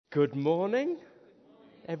Good morning,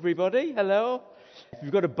 everybody. Hello. If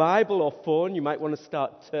you've got a Bible or phone, you might want to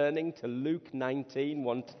start turning to Luke 19,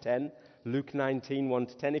 1 to 10. Luke 19, 1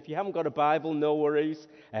 to 10. If you haven't got a Bible, no worries.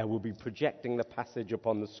 We'll be projecting the passage up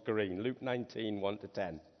on the screen. Luke 19, 1 to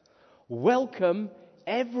 10. Welcome,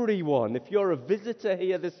 everyone. If you're a visitor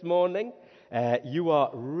here this morning, you are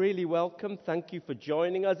really welcome. Thank you for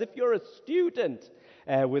joining us. If you're a student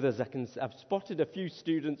with us, I've spotted a few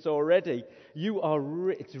students already.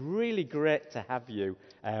 It's really great to have you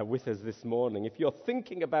with us this morning. If you're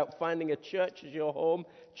thinking about finding a church as your home,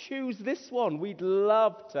 choose this one. We'd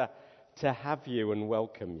love to have you and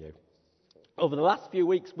welcome you. Over the last few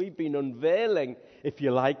weeks, we've been unveiling, if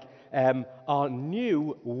you like, our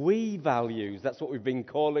new we values. That's what we've been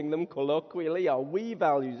calling them colloquially, our we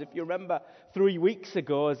values. If you remember 3 weeks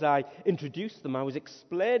ago, as I introduced them, I was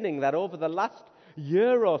explaining that over the last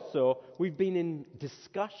year or so, we've been in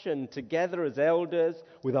discussion together as elders,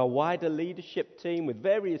 with our wider leadership team, with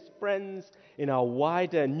various friends in our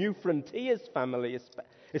wider New Frontiers family,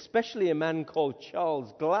 especially a man called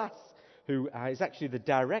Charles Glass, who is actually the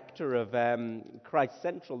director of Christ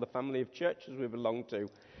Central, the family of churches we belong to,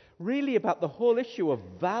 really about the whole issue of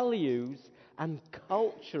values and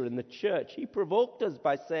culture in the church. He provoked us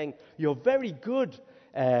by saying, you're very good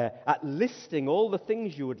at listing all the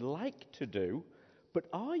things you would like to do, but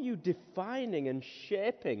are you defining and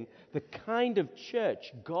shaping the kind of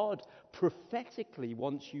church God prophetically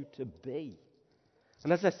wants you to be?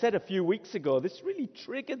 And as I said a few weeks ago, this really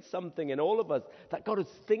triggered something in all of us that got us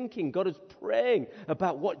thinking, got us praying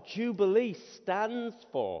about what Jubilee stands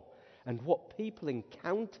for and what people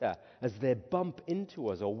encounter as they bump into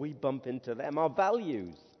us or we bump into them, our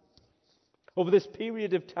values. Over this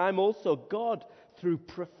period of time also, God, through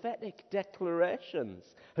prophetic declarations,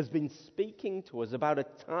 has been speaking to us about a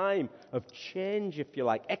time of change, if you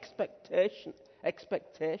like, expectation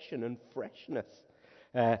and freshness.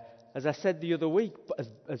 As I said the other week,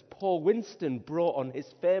 as Paul Winston brought on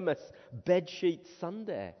his famous Bedsheet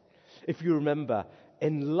Sunday, if you remember,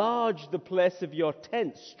 enlarge the place of your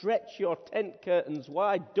tent, stretch your tent curtains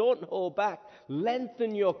wide, don't hold back,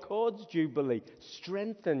 lengthen your cords, Jubilee,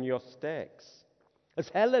 strengthen your stakes. As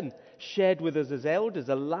Helen shared with us as elders,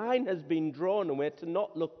 a line has been drawn and we're to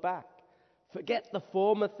not look back. Forget the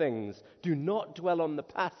former things. Do not dwell on the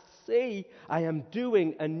past. See, I am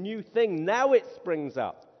doing a new thing. Now it springs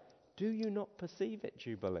up. Do you not perceive it,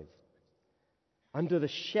 Jubilee? Under the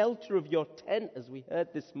shelter of your tent, as we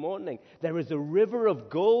heard this morning, there is a river of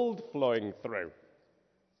gold flowing through.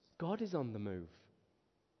 God is on the move.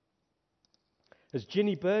 As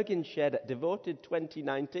Ginny Bergin shared at Devoted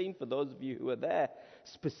 2019, for those of you who are there,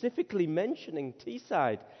 specifically mentioning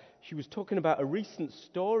Teesside, she was talking about a recent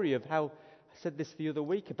story of how, I said this the other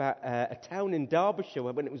week, about a town in Derbyshire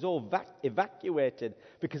when it was all evacuated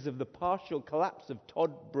because of the partial collapse of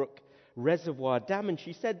Toddbrook Reservoir Dam. And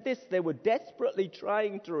she said this, they were desperately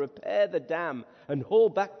trying to repair the dam and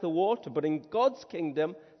hold back the water, but in God's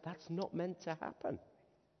kingdom, that's not meant to happen.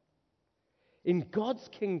 In God's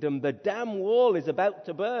kingdom, the dam wall is about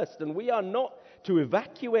to burst, and we are not to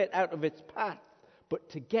evacuate out of its path, but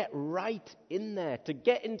to get right in there, to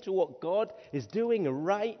get into what God is doing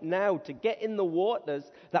right now, to get in the waters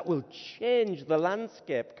that will change the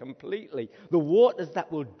landscape completely, the waters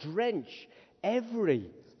that will drench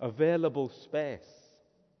every available space.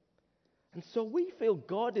 And so we feel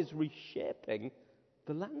God is reshaping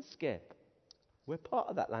the landscape. We're part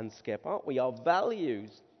of that landscape, aren't we? Our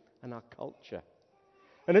values and our culture.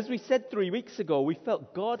 And as we said 3 weeks ago, we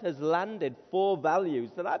felt God has landed 4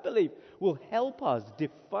 values that I believe will help us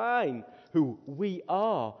define who we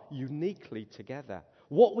are uniquely together.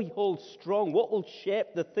 What we hold strong, what will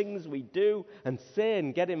shape the things we do and say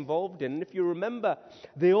and get involved in. And if you remember,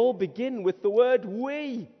 they all begin with the word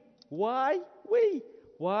we. Why? We.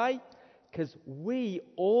 Why? Because we,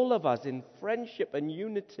 all of us in friendship and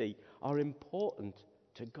unity, are important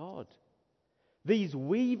to God. These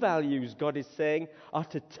we values, God is saying, are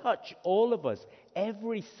to touch all of us,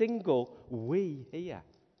 every single we here.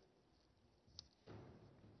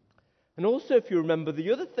 And also, if you remember,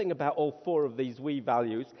 the other thing about all 4 of these we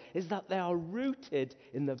values is that they are rooted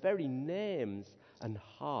in the very names and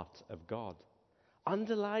heart of God,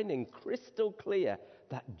 underlining crystal clear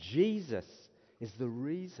that Jesus is the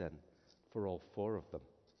reason for all 4 of them.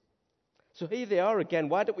 So here they are again.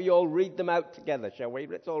 Why don't we all read them out together, shall we?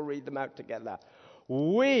 Let's all read them out together.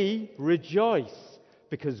 We rejoice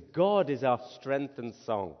because God is our strength and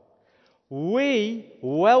song. We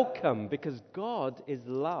welcome because God is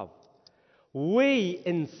love. We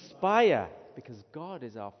inspire because God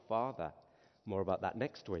is our Father. More about that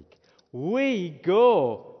next week. We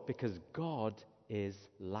go because God is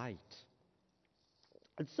light.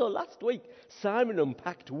 And so last week, Simon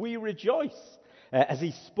unpacked We Rejoice as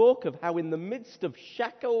he spoke of how in the midst of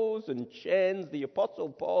shackles and chains, the Apostle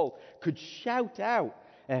Paul could shout out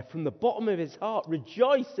from the bottom of his heart,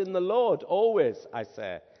 "Rejoice in the Lord always, I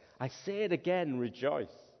say. I say it again,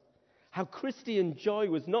 rejoice." How Christian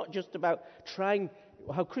joy is not just about trying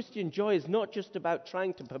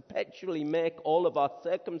to perpetually make all of our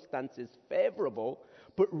circumstances favorable,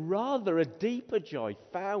 but rather a deeper joy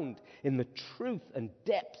found in the truth and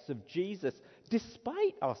depths of Jesus,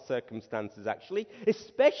 despite our circumstances, actually,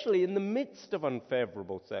 especially in the midst of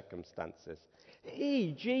unfavorable circumstances.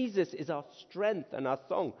 He, Jesus, is our strength and our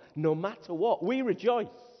song. No matter what, we rejoice.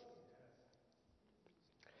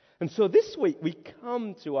 And so this week we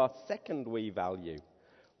come to our second we value.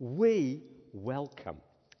 We welcome.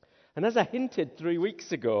 And as I hinted 3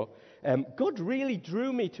 weeks ago, God really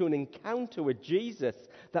drew me to an encounter with Jesus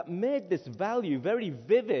that made this value very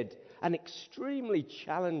vivid and extremely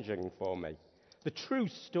challenging for me. The true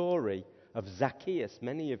story of Zacchaeus.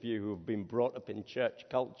 Many of you who have been brought up in church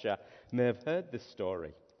culture may have heard this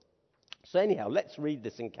story. So anyhow, let's read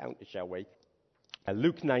this encounter, shall we?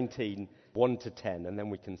 Luke 19, 1 to 10, and then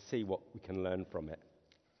we can see what we can learn from it.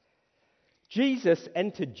 Jesus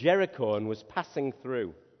entered Jericho and was passing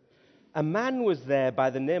through. A man was there by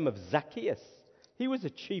the name of Zacchaeus. He was a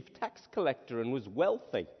chief tax collector and was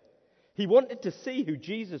wealthy. He wanted to see who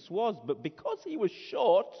Jesus was, but because he was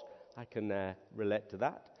short, I can relate to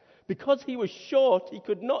that. Because he was short, he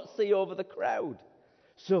could not see over the crowd.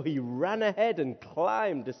 So he ran ahead and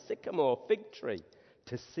climbed a sycamore fig tree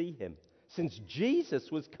to see him, since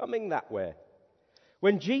Jesus was coming that way.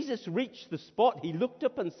 When Jesus reached the spot, he looked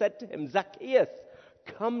up and said to him, "Zacchaeus,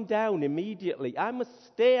 come down immediately. I must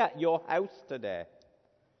stay at your house today."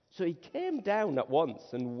 So he came down at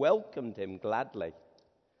once and welcomed him gladly.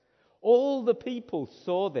 All the people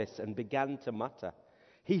saw this and began to mutter,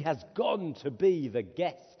 "He has gone to be the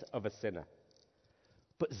guest of a sinner."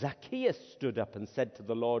 But Zacchaeus stood up and said to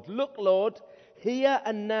the Lord, "Look, Lord, here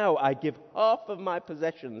and now I give half of my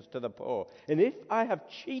possessions to the poor. And if I have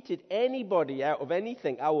cheated anybody out of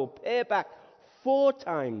anything, I will pay back 4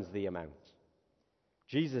 times the amount."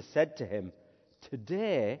 Jesus said to him,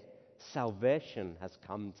 "Today salvation has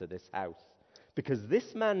come to this house, because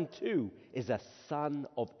this man too is a son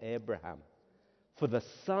of Abraham. For the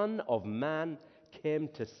Son of Man came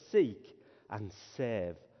to seek and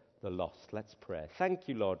save the lost." Let's pray. Thank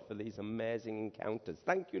you, Lord, for these amazing encounters.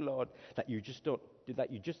 Thank you, Lord, that you just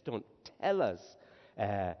don't tell us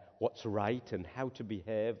what's right and how to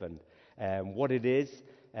behave and what it is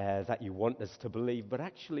that you want us to believe, but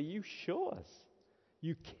actually you show us.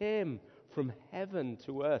 You came from heaven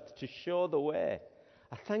to earth to show the way.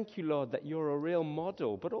 I thank you, Lord, that you're a real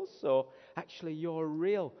model, but also actually you're a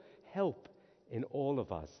real help in all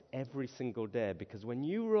of us every single day, because when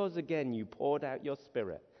you rose again, you poured out your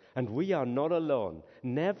Spirit. And we are not alone.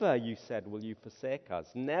 Never, you said, will you forsake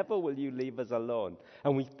us. Never will you leave us alone.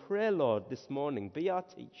 And we pray, Lord, this morning, be our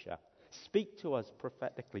teacher. Speak to us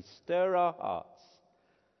prophetically. Stir our hearts.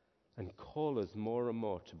 And call us more and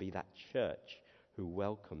more to be that church who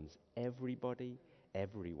welcomes everybody,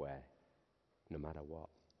 everywhere, no matter what.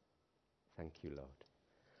 Thank you, Lord.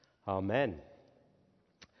 Amen.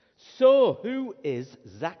 So, who is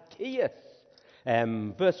Zacchaeus?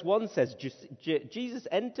 Verse 1 says, Jesus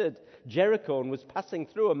entered Jericho and was passing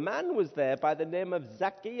through. A man was there by the name of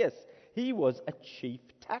Zacchaeus. He was a chief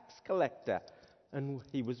tax collector, and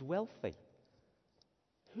he was wealthy.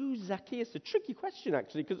 Who's Zacchaeus? A tricky question,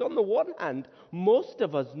 actually, because on the one hand, most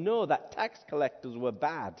of us know that tax collectors were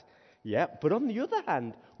bad. Yeah, but on the other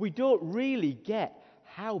hand, we don't really get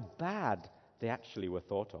how bad they actually were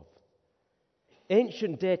thought of.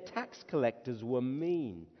 Ancient day tax collectors were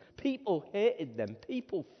mean. People hated them.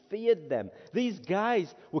 People feared them. These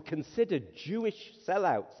guys were considered Jewish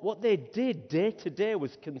sellouts. What they did day to day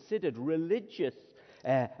was considered religious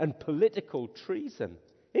and political treason.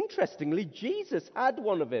 Interestingly, Jesus had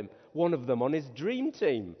one of them on his dream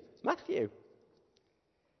team, Matthew.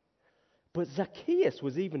 But Zacchaeus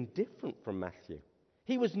was even different from Matthew.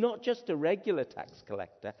 He was not just a regular tax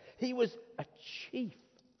collector. He was a chief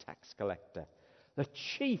tax collector. The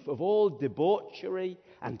chief of all debauchery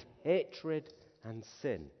and hatred and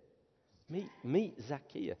sin. Meet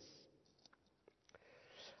Zacchaeus.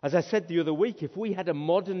 As I said the other week, if we had a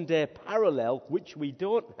modern day parallel, which we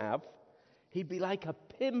don't have, he'd be like a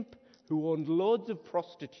pimp who owned loads of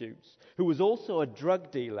prostitutes, who was also a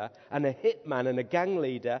drug dealer and a hitman and a gang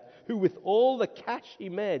leader, who with all the cash he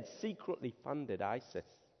made secretly funded ISIS.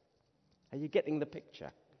 Are you getting the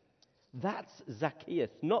picture? That's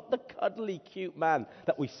Zacchaeus, not the cuddly, cute man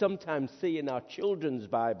that we sometimes see in our children's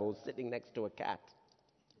Bibles sitting next to a cat.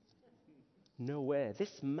 Nowhere.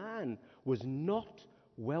 This man was not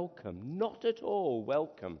welcome, not at all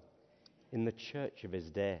welcome in the church of his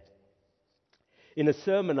day. In a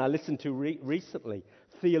sermon I listened to recently,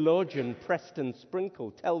 theologian Preston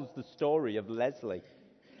Sprinkle tells the story of Leslie.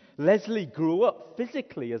 Leslie grew up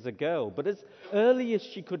physically as a girl, but as early as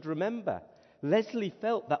she could remember, Leslie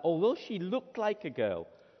felt that although she looked like a girl,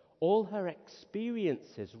 all her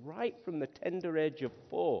experiences right from the tender age of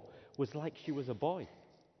 4 was like she was a boy.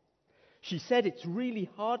 She said, it's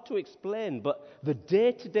really hard to explain, but the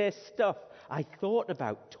day-to-day stuff I thought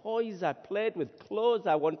about, toys I played with, clothes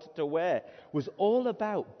I wanted to wear, was all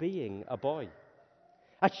about being a boy.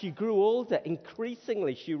 As she grew older,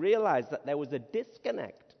 increasingly she realized that there was a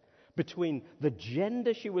disconnect between the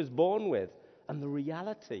gender she was born with and the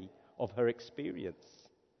reality of her experience.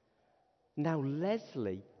 Now,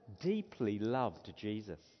 Leslie deeply loved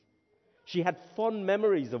Jesus. She had fond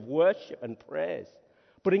memories of worship and praise.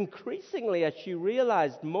 But increasingly, as she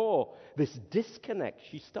realized more this disconnect,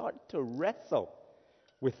 she started to wrestle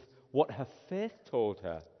with what her faith told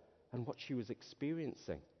her and what she was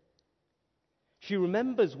experiencing. She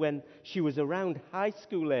remembers when she was around high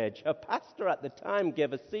school age, her pastor at the time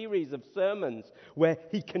gave a series of sermons where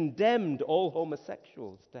he condemned all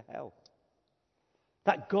homosexuals to hell.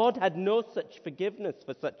 That God had no such forgiveness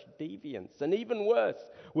for such deviance. And even worse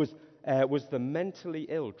was the mentally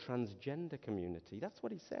ill transgender community. That's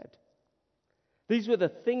what he said. These were the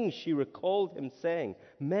things she recalled him saying.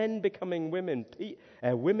 Men becoming women,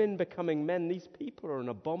 women becoming men. These people are an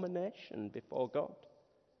abomination before God.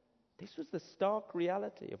 This was the stark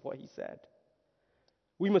reality of what he said.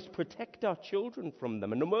 We must protect our children from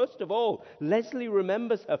them. And most of all, Leslie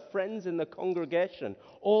remembers her friends in the congregation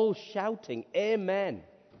all shouting, "Amen,"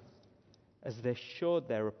 as they showed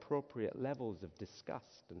their appropriate levels of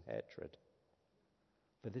disgust and hatred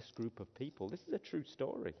for this group of people. This is a true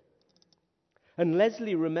story. And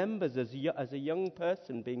Leslie remembers as a young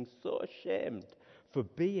person being so ashamed for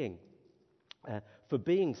being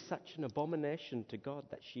such an abomination to God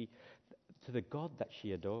to the God that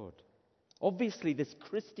she adored. Obviously, this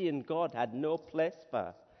Christian God had no place for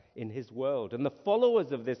her in his world, and the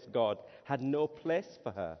followers of this God had no place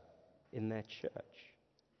for her in their church.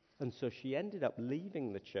 And so she ended up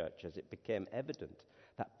leaving the church as it became evident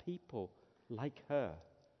that people like her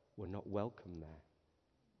were not welcome there.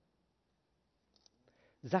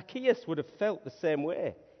 Zacchaeus would have felt the same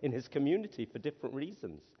way in his community for different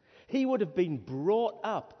reasons. He would have been brought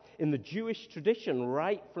up in the Jewish tradition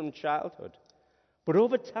right from childhood. But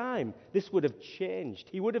over time, this would have changed.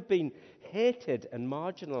 He would have been hated and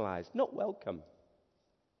marginalized, not welcome.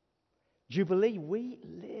 Jubilee, we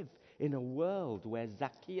live in a world where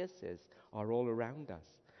Zacchaeuses are all around us.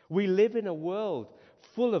 We live in a world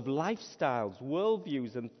full of lifestyles,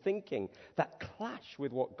 worldviews, and thinking that clash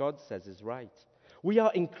with what God says is right. We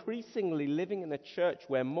are increasingly living in a church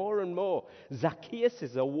where more and more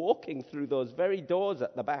Zacchaeuses are walking through those very doors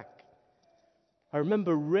at the back. I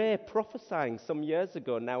remember Ray prophesying some years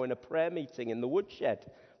ago now in a prayer meeting in the woodshed,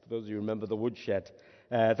 for those of you who remember the woodshed,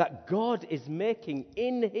 that God is making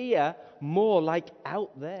in here more like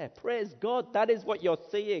out there. Praise God, that is what you're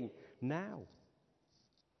seeing now.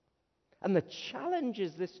 And the challenge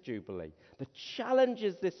is this, Jubilee. The challenge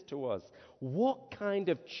is this to us. What kind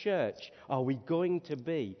of church are we going to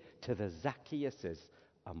be to the Zacchaeuses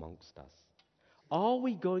amongst us? Are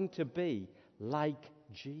we going to be like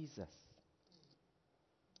Jesus?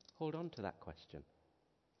 Hold on to that question.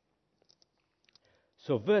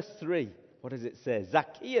 So verse 3, what does it say?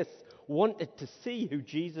 Zacchaeus wanted to see who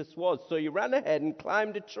Jesus was, so he ran ahead and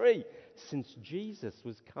climbed a tree, since Jesus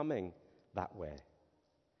was coming that way.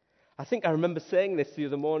 I think I remember saying this the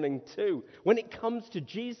other morning too. When it comes to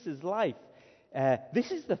Jesus' life,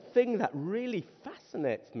 this is the thing that really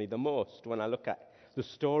fascinates me the most when I look at the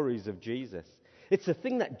stories of Jesus. It's the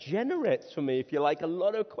thing that generates for me, if you like, a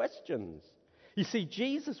lot of questions. You see,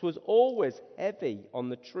 Jesus was always heavy on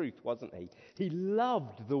the truth, wasn't he? He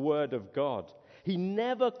loved the Word of God. He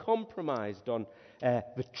never compromised on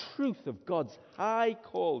the truth of God's high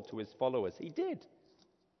call to his followers. He did.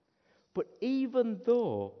 But even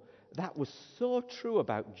though that was so true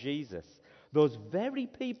about Jesus, those very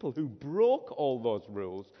people who broke all those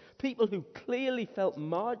rules, people who clearly felt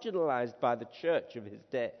marginalized by the church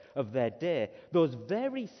of their day, those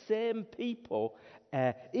very same people,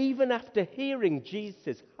 even after hearing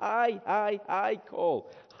Jesus' high call,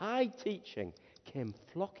 high teaching, came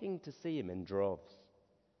flocking to see him in droves.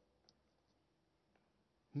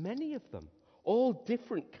 Many of them, all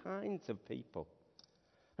different kinds of people.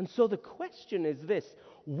 And so the question is this: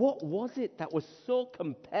 what was it that was so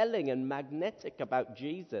compelling and magnetic about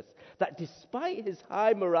Jesus that despite his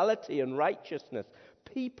high morality and righteousness,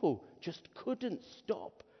 people just couldn't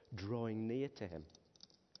stop drawing near to him?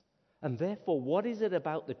 And therefore, what is it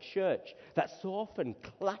about the church that so often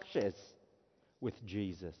clashes with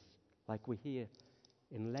Jesus, like we hear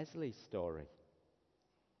in Leslie's story?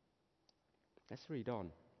 Let's read on.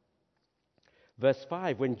 Verse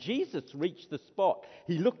 5, when Jesus reached the spot,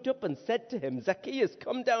 he looked up and said to him, "Zacchaeus,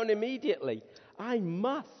 come down immediately. I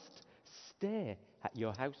must stay at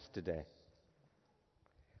your house today."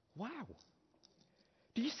 Wow.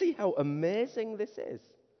 Do you see how amazing this is?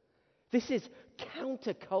 This is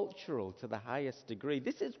countercultural to the highest degree.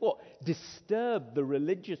 This is what disturbed the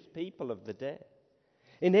religious people of the day.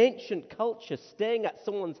 In ancient culture, staying at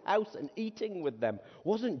someone's house and eating with them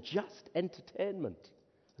wasn't just entertainment,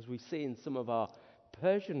 as we see in some of our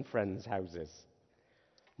Persian friends' houses.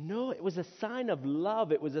 No, it was a sign of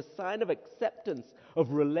love. It was a sign of acceptance,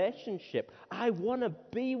 of relationship. I want to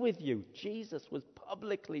be with you, Jesus was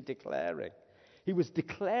publicly declaring. He was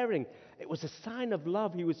declaring, it was a sign of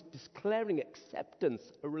love. He was declaring acceptance,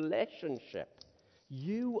 a relationship.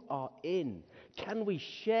 You are in. Can we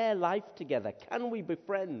share life together? Can we be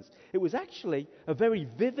friends? It was actually a very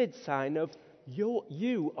vivid sign of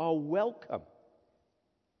you are welcome.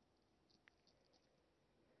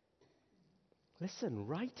 Listen,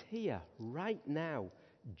 right here, right now,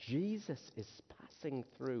 Jesus is passing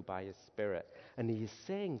through by his Spirit, and he is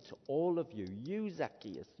saying to all of you, you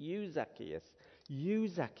Zacchaeus, you Zacchaeus, you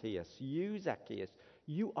Zacchaeus, you Zacchaeus,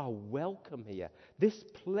 you are welcome here. This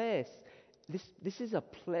place, this is a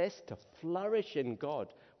place to flourish in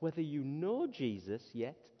God, whether you know Jesus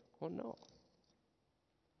yet or not.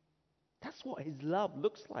 That's what his love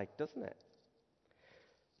looks like, doesn't it?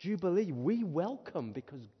 Jubilee, we welcome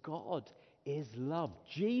because God is love.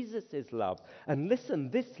 Jesus is love. And listen,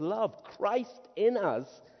 this love, Christ in us,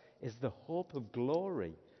 is the hope of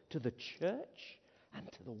glory to the church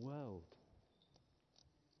and to the world.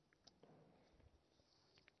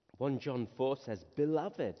 1 John 4 says,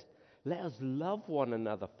 "Beloved, let us love one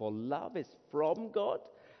another, for love is from God,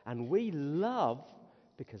 and we love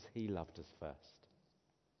because he loved us first."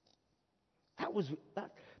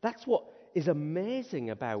 That's what is amazing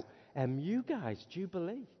about you guys,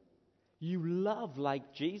 Jubilee. You love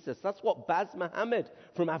like Jesus. That's what Baz Muhammad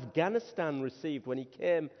from Afghanistan received when he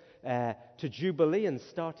came to Jubilee and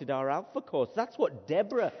started our Alpha course. That's what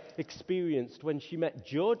Deborah experienced when she met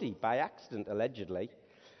Jody by accident, allegedly.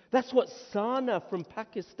 That's what Sana from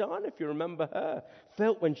Pakistan, if you remember her,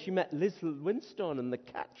 felt when she met Liz Winstone and the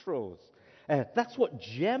Catrolls. That's what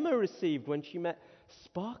Gemma received when she met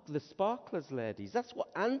the Sparklers ladies. That's what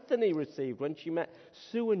Anthony received when she met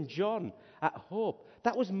Sue and John at Hope.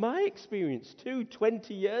 That was my experience too,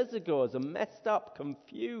 20 years ago, as a messed up,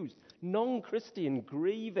 confused, non-Christian,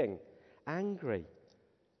 grieving, angry,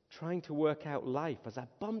 trying to work out life, as I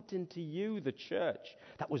bumped into you, the church,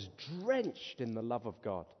 that was drenched in the love of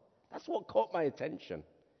God. That's what caught my attention.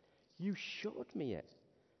 You showed me it.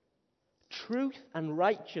 Truth and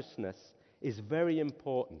righteousness is very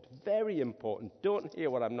important. Very important. Don't hear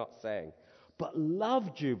what I'm not saying. But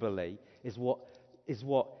love, Jubilee, is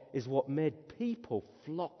what made people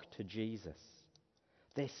flock to Jesus.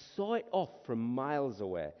 They saw it off from miles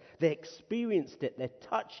away. They experienced it, they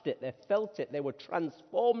touched it, they felt it, they were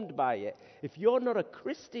transformed by it. If you're not a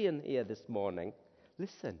Christian here this morning,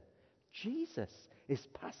 listen, Jesus is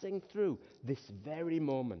passing through this very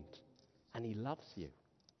moment, and he loves you.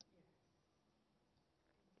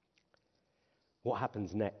 What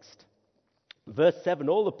happens next? Verse 7,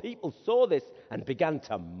 all the people saw this and began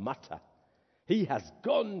to mutter. He has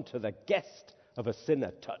gone to the guest of a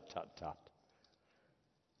sinner. Tut, tut, tut.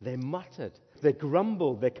 They muttered, they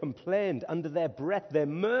grumbled, they complained under their breath, they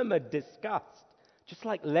murmured disgust, just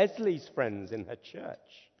like Leslie's friends in her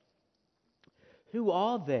church. Who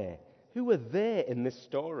are they? Who are they in this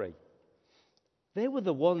story? They were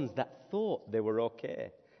the ones that thought they were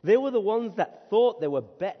okay. They were the ones that thought they were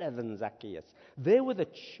better than Zacchaeus. They were the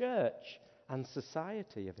church and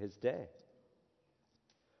society of his day.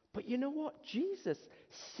 But you know what? Jesus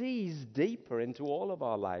sees deeper into all of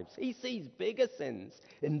our lives. He sees bigger sins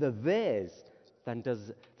in the theirs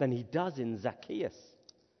than he does in Zacchaeus.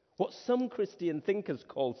 What some Christian thinkers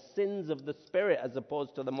call sins of the spirit as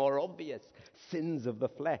opposed to the more obvious sins of the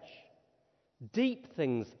flesh. Deep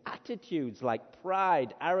things, attitudes like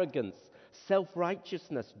pride, arrogance,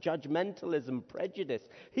 self-righteousness, judgmentalism, prejudice.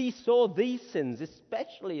 He saw these sins,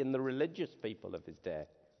 especially in the religious people of his day,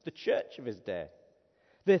 the church of his day.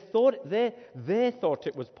 They thought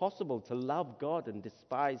it was possible to love God and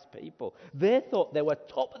despise people. They thought they were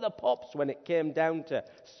top of the pops when it came down to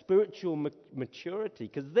spiritual maturity,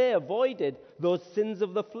 because they avoided those sins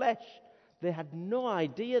of the flesh. They had no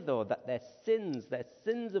idea, though, that their sins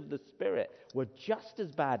of the Spirit, were just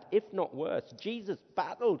as bad, if not worse. Jesus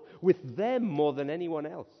battled with them more than anyone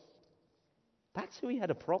else. That's who he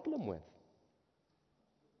had a problem with.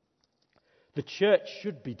 The church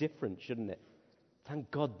should be different, shouldn't it?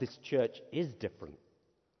 Thank God this church is different.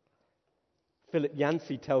 Philip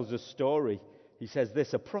Yancey tells a story. He says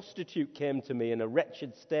this: a prostitute came to me in a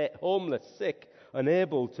wretched state, homeless, sick,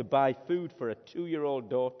 unable to buy food for a 2-year-old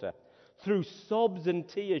daughter. Through sobs and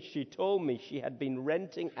tears, she told me she had been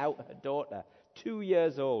renting out her daughter, 2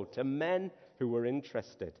 years old, to men who were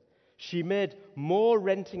interested. She made more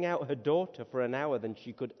renting out her daughter for an hour than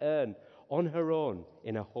she could earn on her own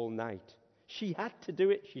in a whole night. She had to do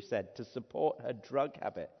it, she said, to support her drug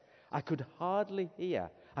habit. I could hardly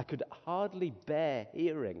bear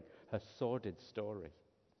hearing her sordid story.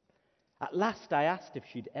 At last I asked if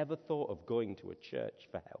she'd ever thought of going to a church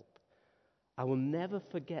for help. I will never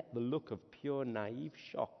forget the look of pure naive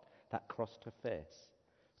shock that crossed her face.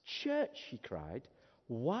 Church, she cried.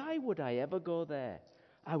 Why would I ever go there?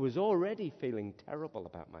 I was already feeling terrible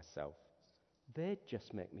about myself. They'd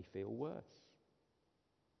just make me feel worse.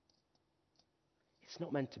 It's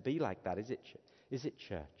not meant to be like that, is it,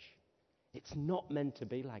 church? It's not meant to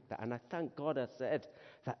be like that. And I thank God I said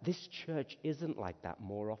that this church isn't like that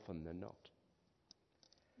more often than not.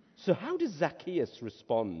 So how does Zacchaeus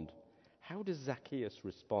respond?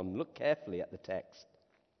 Look carefully at the text.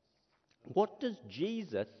 What does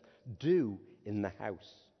Jesus do in the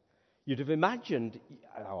house? I'd have imagined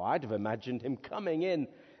him coming in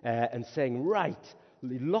and saying, right,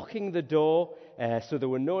 locking the door so there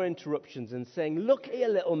were no interruptions, and saying, look here,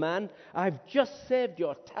 little man, I've just saved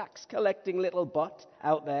your tax-collecting little butt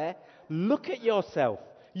out there. Look at yourself.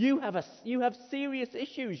 You have serious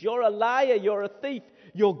issues. You're a liar. You're a thief.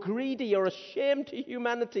 You're greedy. You're a shame to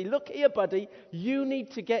humanity. Look here, buddy. You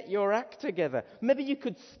need to get your act together. Maybe you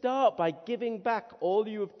could start by giving back all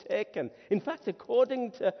you have taken. In fact,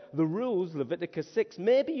 according to the rules, Leviticus 6,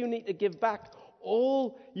 maybe you need to give back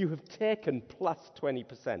all you have taken plus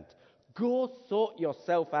 20%. Go sort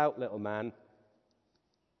yourself out, little man.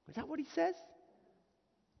 Is that what he says?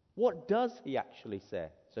 What does he actually say?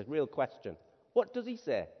 It's a real question. What does he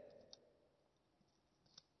say?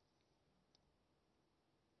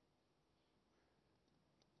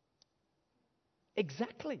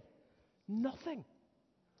 Exactly. Nothing.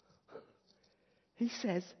 He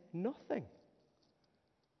says nothing.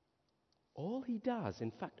 All he does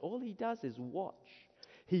is watch.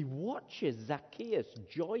 He watches Zacchaeus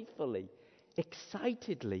joyfully,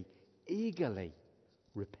 excitedly, eagerly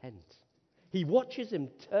repent. He watches him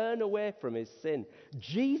turn away from his sin.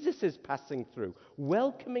 Jesus is passing through,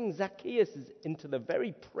 welcoming Zacchaeus into the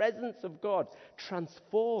very presence of God,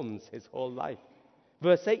 transforms his whole life.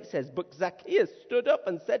 Verse 8 says, but Zacchaeus stood up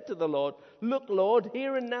and said to the Lord, look, Lord,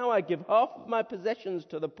 here and now I give half of my possessions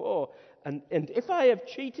to the poor, and if I have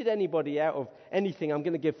cheated anybody out of anything, I'm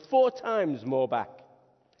going to give 4 times more back.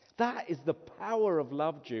 That is the power of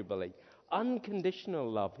love, Jubilee. Unconditional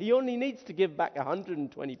love. He only needs to give back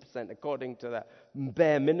 120% according to that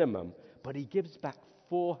bare minimum, but he gives back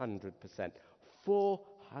 400%. 400%.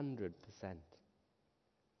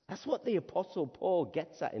 That's what the Apostle Paul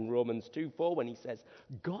gets at in Romans 2:4 when he says,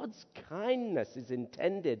 God's kindness is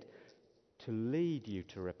intended to lead you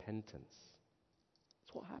to repentance.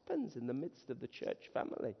 That's what happens in the midst of the church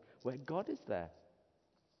family, where God is there.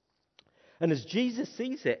 And as Jesus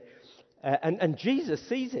sees it, and Jesus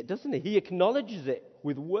sees it, doesn't he? He acknowledges it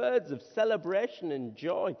with words of celebration and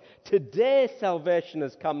joy. Today salvation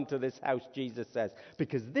has come to this house, Jesus says,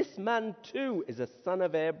 because this man too is a son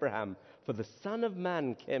of Abraham, for the Son of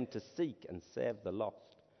Man came to seek and save the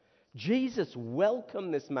lost. Jesus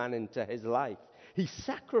welcomed this man into his life. He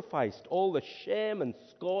sacrificed all the shame and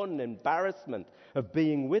scorn and embarrassment of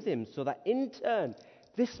being with him so that in turn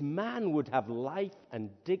this man would have life and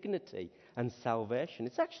dignity and salvation.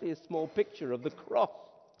 It's actually a small picture of the cross.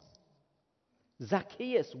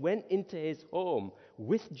 Zacchaeus went into his home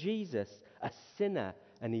with Jesus, a sinner,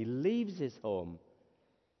 and he leaves his home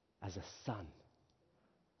as a son.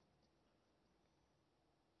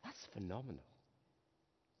 That's phenomenal.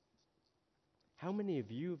 How many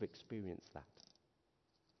of you have experienced that?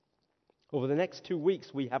 Over the next 2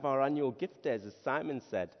 weeks, we have our annual gift days, as Simon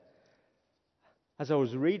said. As I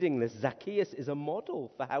was reading this, Zacchaeus is a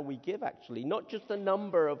model for how we give, actually. Not just a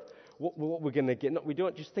number of what we're going to get. We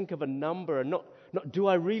don't just think of a number, and not do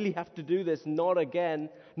I really have to do this? Not again.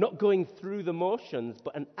 Not going through the motions,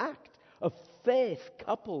 but an act of faith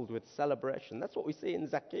coupled with celebration. That's what we see in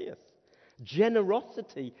Zacchaeus.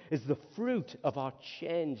 Generosity is the fruit of our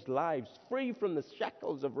changed lives, free from the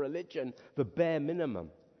shackles of religion, the bare minimum,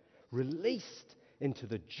 released into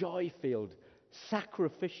the joy-filled,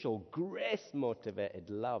 sacrificial, grace-motivated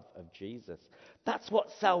love of Jesus. That's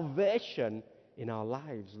what salvation in our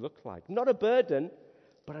lives looks like. Not a burden,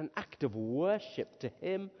 but an act of worship to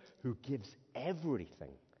him who gives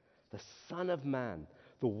everything. The Son of Man,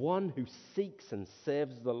 the one who seeks and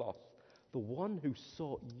saves the lost, the one who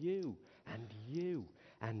sought you and you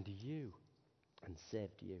and you and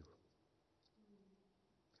saved you.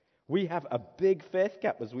 We have a big faith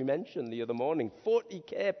gap, as we mentioned the other morning,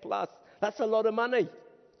 40K plus. That's a lot of money.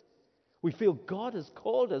 We feel God has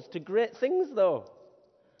called us to great things, though.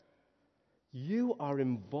 You are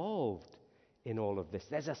involved in all of this.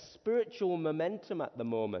 There's a spiritual momentum at the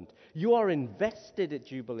moment. You are invested at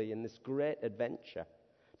Jubilee in this great adventure.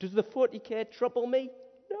 Does the 40K trouble me?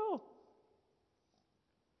 No.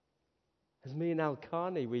 As me and Al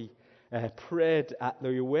Carney, we prayed at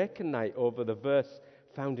the Awaken night over the verse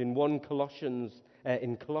found in Colossians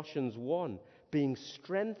 1, being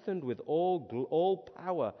strengthened with all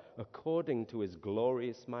power according to his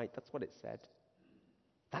glorious might. That's what it said.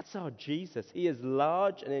 That's our Jesus. He is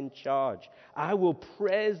large and in charge. I will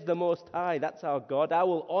praise the Most High. That's our God. I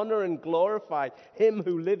will honor and glorify him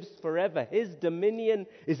who lives forever. His dominion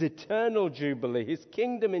is eternal jubilee. His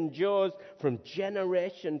kingdom endures from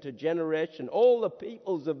generation to generation. All the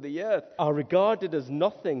peoples of the earth are regarded as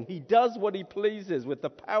nothing. He does what he pleases with the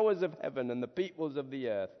powers of heaven and the peoples of the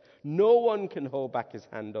earth. No one can hold back his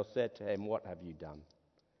hand or say to him, "What have you done?"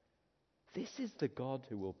 This is the God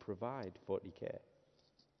who will provide 40K.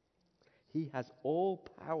 He has all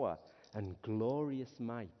power and glorious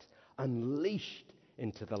might unleashed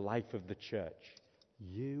into the life of the church,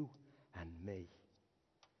 you and me.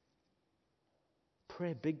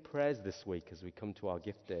 Pray big prayers this week as we come to our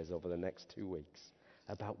gift days over the next 2 weeks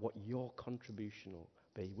about what your contribution will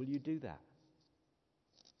be. Will you do that?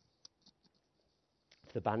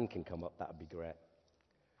 If the band can come up, that would be great.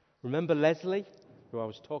 Remember Leslie, who I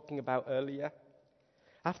was talking about earlier?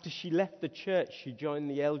 After she left the church, she joined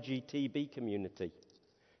the LGTB community.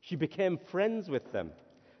 She became friends with them.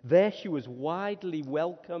 There she was widely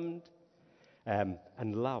welcomed and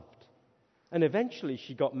loved. And eventually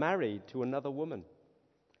she got married to another woman.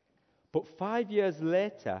 But 5 years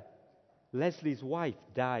later, Leslie's wife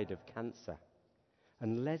died of cancer.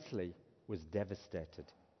 And Leslie was devastated.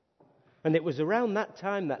 And it was around that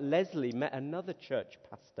time that Leslie met another church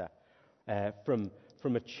pastor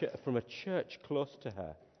from a church close to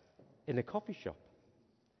her in a coffee shop.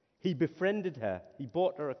 He befriended her. He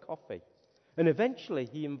bought her a coffee. And eventually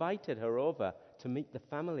he invited her over to meet the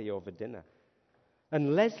family over dinner.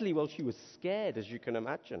 And Leslie, well, she was scared, as you can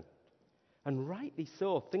imagine. And rightly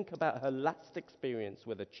so. Think about her last experience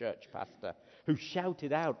with a church pastor who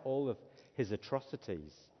shouted out all of his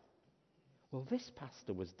atrocities. Well, this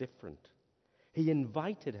pastor was different. He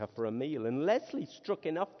invited her for a meal, and Leslie struck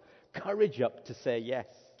enough courage up to say yes.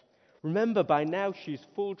 Remember, by now she's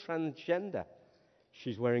full transgender.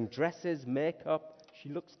 She's wearing dresses, makeup. She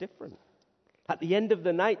looks different. At the end of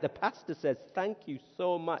the night, the pastor says, "Thank you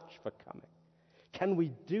so much for coming. Can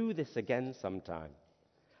we do this again sometime?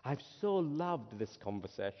 I've so loved this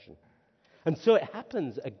conversation." And so it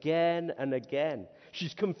happens again and again.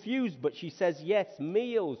 She's confused, but she says yes.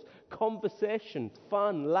 Meals, conversation,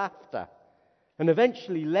 fun, laughter. And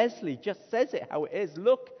eventually Leslie just says it how it is.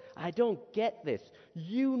 "Look, I don't get this.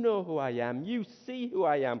 You know who I am. You see who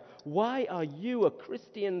I am. Why are you, a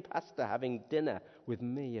Christian pastor, having dinner with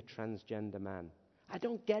me, a transgender man? I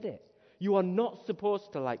don't get it. You are not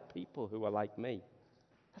supposed to like people who are like me."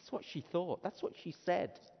 That's what she thought. That's what she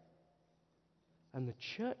said. And the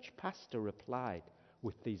church pastor replied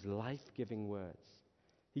with these life-giving words.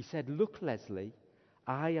 He said, "Look, Leslie,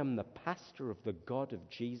 I am the pastor of the God of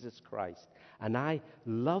Jesus Christ, and I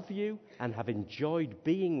love you and have enjoyed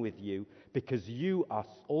being with you because you are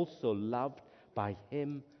also loved by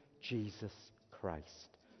him, Jesus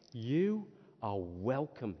Christ. You are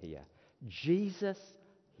welcome here. Jesus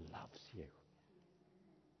loves you."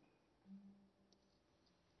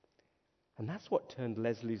 And that's what turned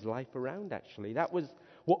Leslie's life around, actually. That's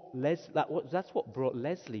what brought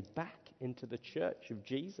Leslie back into the church of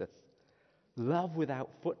Jesus. Love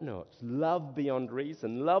without footnotes, love beyond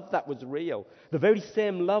reason, love that was real. The very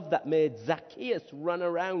same love that made Zacchaeus run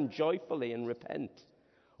around joyfully and repent.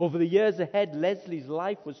 Over the years ahead, Leslie's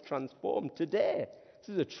life was transformed. Today, This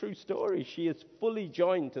is a true story. She is fully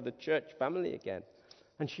joined to the church family again.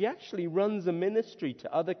 And she actually runs a ministry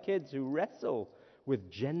to other kids who wrestle with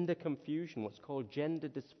gender confusion, what's called gender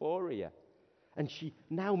dysphoria. And she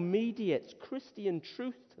now mediates Christian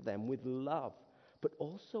truth to them with love, but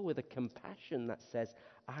also with a compassion that says,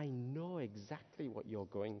 I know exactly what you're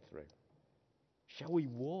going through. Shall we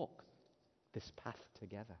walk this path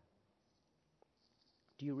together?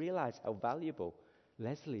 Do you realize how valuable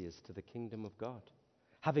Leslie is to the kingdom of God?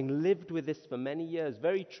 Having lived with this for many years,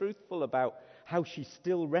 very truthful about how she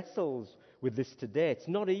still wrestles with this today. It's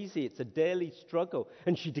not easy, it's a daily struggle.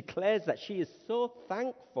 And she declares that she is so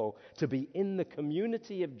thankful to be in the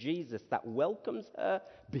community of Jesus that welcomes her,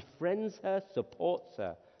 befriends her, supports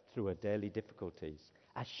her through her daily difficulties,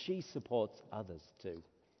 as she supports others too.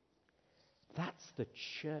 That's the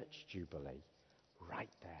church jubilee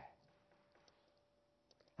right there.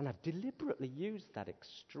 And I've deliberately used that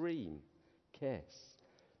extreme case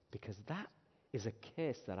because that is a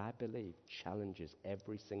case that I believe challenges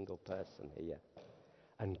every single person here.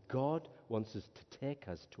 And God wants us to take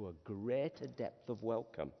us to a greater depth of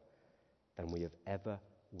welcome than we have ever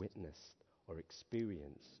witnessed or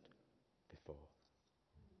experienced before.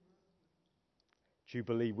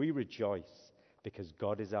 Jubilee, we rejoice because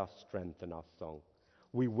God is our strength and our song.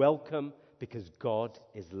 We welcome because God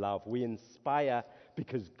is love. We inspire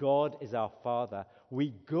because God is our Father.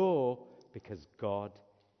 We go because God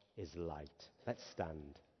is light. Let's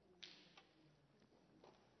stand.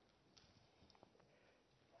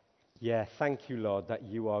 Yeah, thank you, Lord, that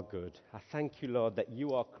you are good. I thank you, Lord, that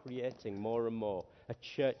you are creating more and more a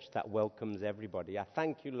church that welcomes everybody. I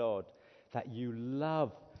thank you, Lord, that you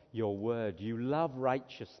love your word. You love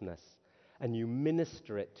righteousness, and you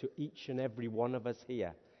minister it to each and every one of us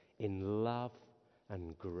here in love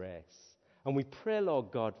and grace. And we pray,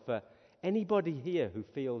 Lord God, for anybody here who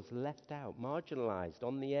feels left out, marginalized,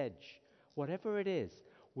 on the edge, whatever it is,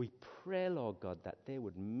 we pray, Lord God, that they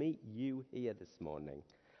would meet you here this morning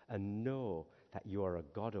and know that you are a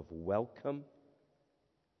God of welcome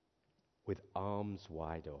with arms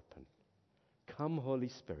wide open. Come, Holy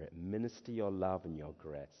Spirit, minister your love and your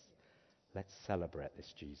grace. Let's celebrate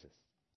this Jesus.